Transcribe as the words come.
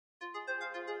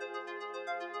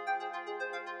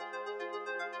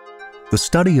The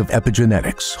study of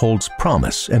epigenetics holds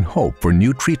promise and hope for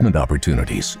new treatment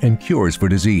opportunities and cures for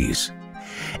disease.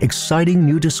 Exciting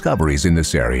new discoveries in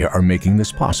this area are making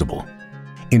this possible.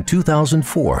 In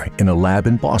 2004, in a lab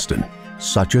in Boston,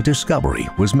 such a discovery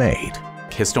was made.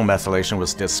 Histone methylation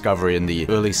was discovered in the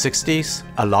early 60s.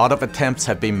 A lot of attempts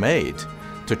have been made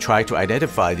to try to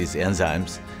identify these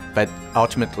enzymes, but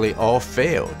ultimately all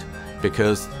failed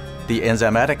because the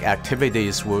enzymatic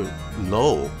activities were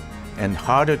low and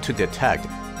harder to detect.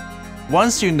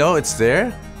 Once you know it's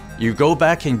there, you go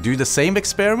back and do the same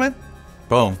experiment,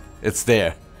 boom, it's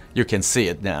there. You can see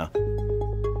it now.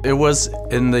 It was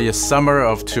in the summer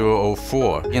of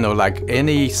 2004. Like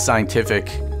any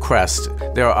scientific quest,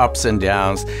 there are ups and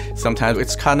downs. Sometimes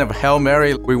it's kind of Hail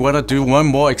Mary. We want to do one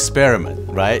more experiment,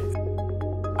 right?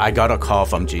 I got a call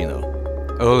from Gino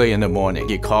early in the morning.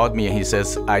 He called me and he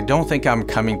says, I don't think I'm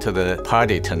coming to the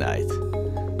party tonight.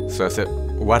 So I said,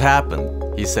 what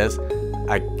happened? He says,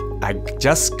 I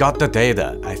just got the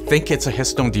data. I think it's a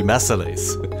histone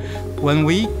demethylase. When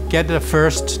we get the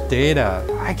first data,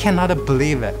 I cannot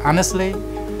believe it, honestly.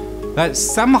 But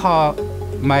somehow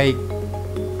my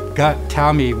gut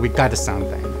tell me we got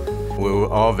something. We were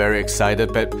all very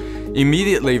excited, but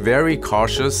immediately very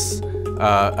cautious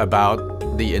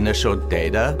about the initial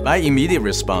data. My immediate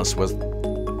response was,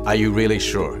 are you really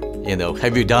sure?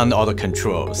 Have you done all the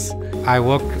controls? I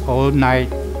worked all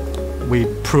night. We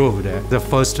proved it, the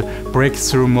first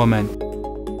breakthrough moment.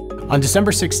 On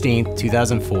December 16th,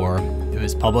 2004, it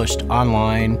was published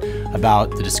online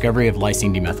about the discovery of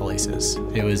lysine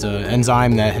demethylases. It was an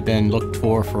enzyme that had been looked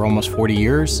for almost 40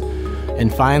 years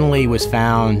and finally was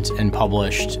found and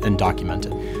published and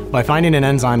documented. By finding an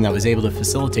enzyme that was able to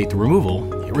facilitate the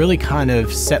removal, it really kind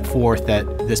of set forth that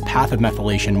this path of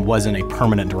methylation wasn't a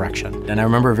permanent direction. And I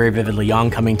remember very vividly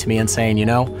Yang coming to me and saying,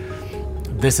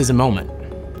 this is a moment.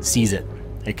 Seize it.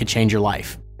 It could change your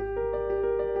life.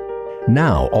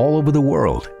 Now, all over the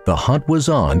world, the hunt was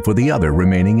on for the other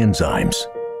remaining enzymes.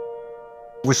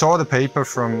 We saw the paper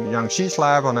from Yang Xi's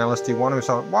lab on LSD1 and we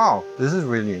thought, wow, this is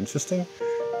really interesting.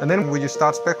 And then we just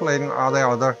start speculating, are there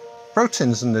other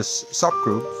proteins in this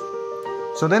subgroup?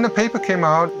 So then a paper came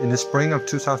out in the spring of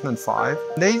 2005.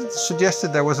 They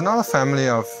suggested there was another family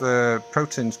of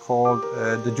proteins called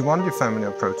the Jumanji family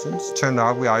of proteins. Turned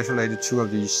out we isolated 2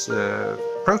 of these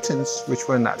proteins which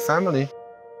were in that family.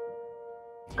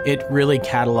 It really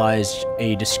catalyzed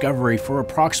a discovery for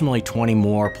approximately 20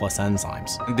 more plus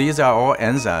enzymes. These are all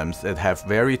enzymes that have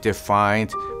very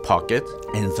defined pocket,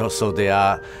 and so they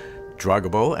are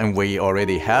druggable, and we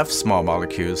already have small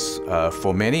molecules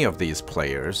for many of these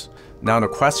players. Now the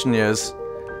question is,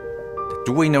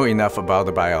 do we know enough about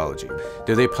the biology?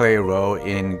 Do they play a role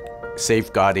in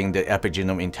safeguarding the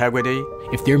epigenome integrity?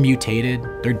 If they're mutated,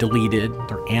 they're deleted,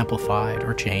 they're amplified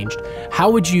or changed,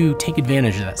 how would you take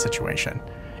advantage of that situation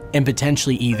and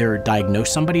potentially either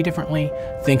diagnose somebody differently,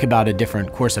 think about a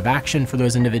different course of action for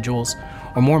those individuals,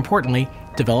 or more importantly,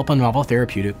 develop a novel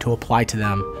therapeutic to apply to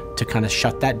them to kind of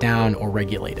shut that down or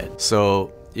regulate it?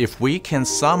 So if we can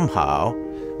somehow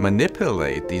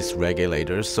manipulate these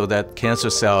regulators so that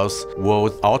cancer cells will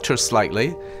alter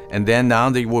slightly, and then now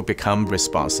they will become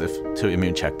responsive to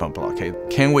immune checkpoint blockade.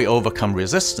 Can we overcome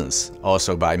resistance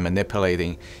also by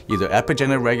manipulating either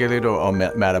epigenetic regulator or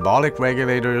metabolic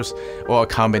regulators, or a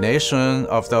combination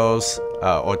of those,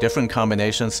 or different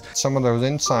combinations? Some of those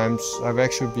enzymes have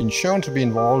actually been shown to be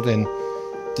involved in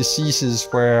diseases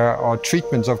or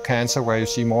treatments of cancer where you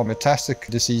see more metastatic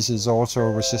diseases, also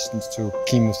resistance to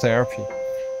chemotherapy.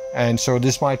 And so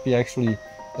this might be actually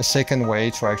a second way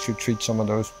to actually treat some of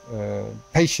those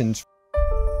patients.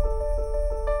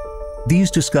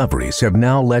 These discoveries have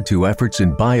now led to efforts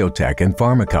in biotech and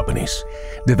pharma companies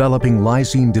developing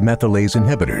lysine demethylase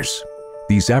inhibitors.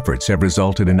 These efforts have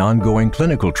resulted in ongoing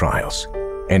clinical trials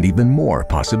and even more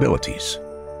possibilities.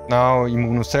 Now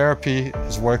immunotherapy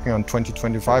is working on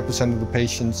 20–25% of the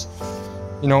patients,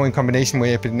 in combination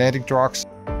with epigenetic drugs.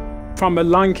 From a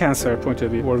lung cancer point of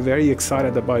view, we're very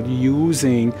excited about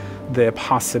using the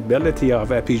possibility of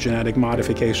epigenetic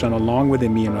modification along with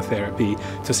immunotherapy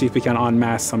to see if we can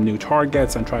unmask some new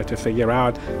targets and try to figure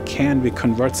out, can we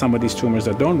convert some of these tumors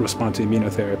that don't respond to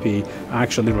immunotherapy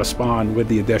actually respond with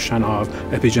the addition of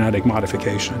epigenetic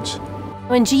modifications.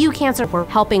 In GU cancer, we're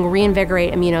helping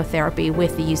reinvigorate immunotherapy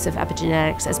with the use of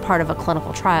epigenetics as part of a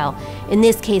clinical trial, in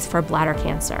this case for bladder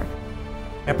cancer.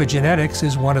 Epigenetics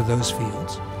is one of those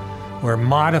fields. We're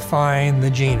modifying the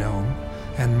genome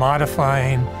and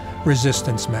modifying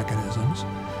resistance mechanisms.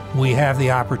 We have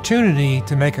the opportunity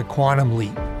to make a quantum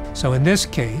leap. So in this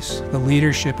case, the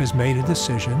leadership has made a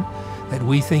decision that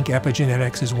we think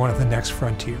epigenetics is one of the next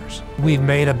frontiers. We've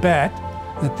made a bet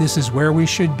that this is where we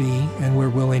should be and we're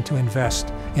willing to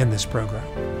invest in this program.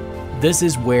 This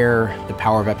is where the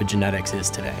power of epigenetics is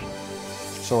today.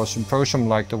 So a symposium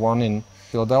like the one in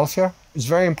Philadelphia is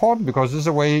very important because it's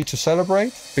a way to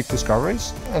celebrate big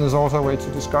discoveries, and it's also a way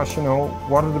to discuss,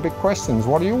 what are the big questions?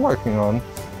 What are you working on?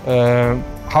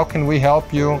 How can we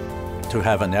help you? To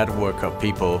have a network of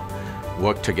people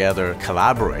work together,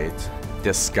 collaborate,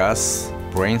 discuss,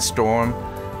 brainstorm,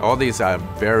 all these are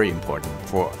very important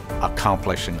for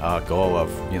accomplishing our goal of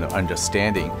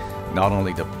understanding not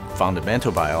only the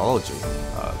fundamental biology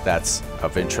that's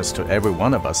of interest to every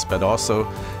one of us, but also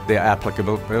their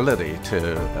applicability to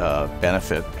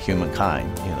benefit humankind,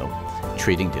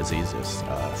 treating diseases,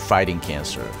 fighting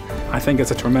cancer. I think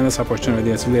it's a tremendous opportunity.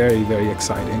 It's very, very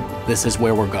exciting. This is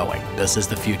where we're going. This is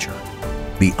the future.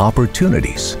 The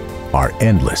opportunities are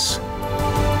endless.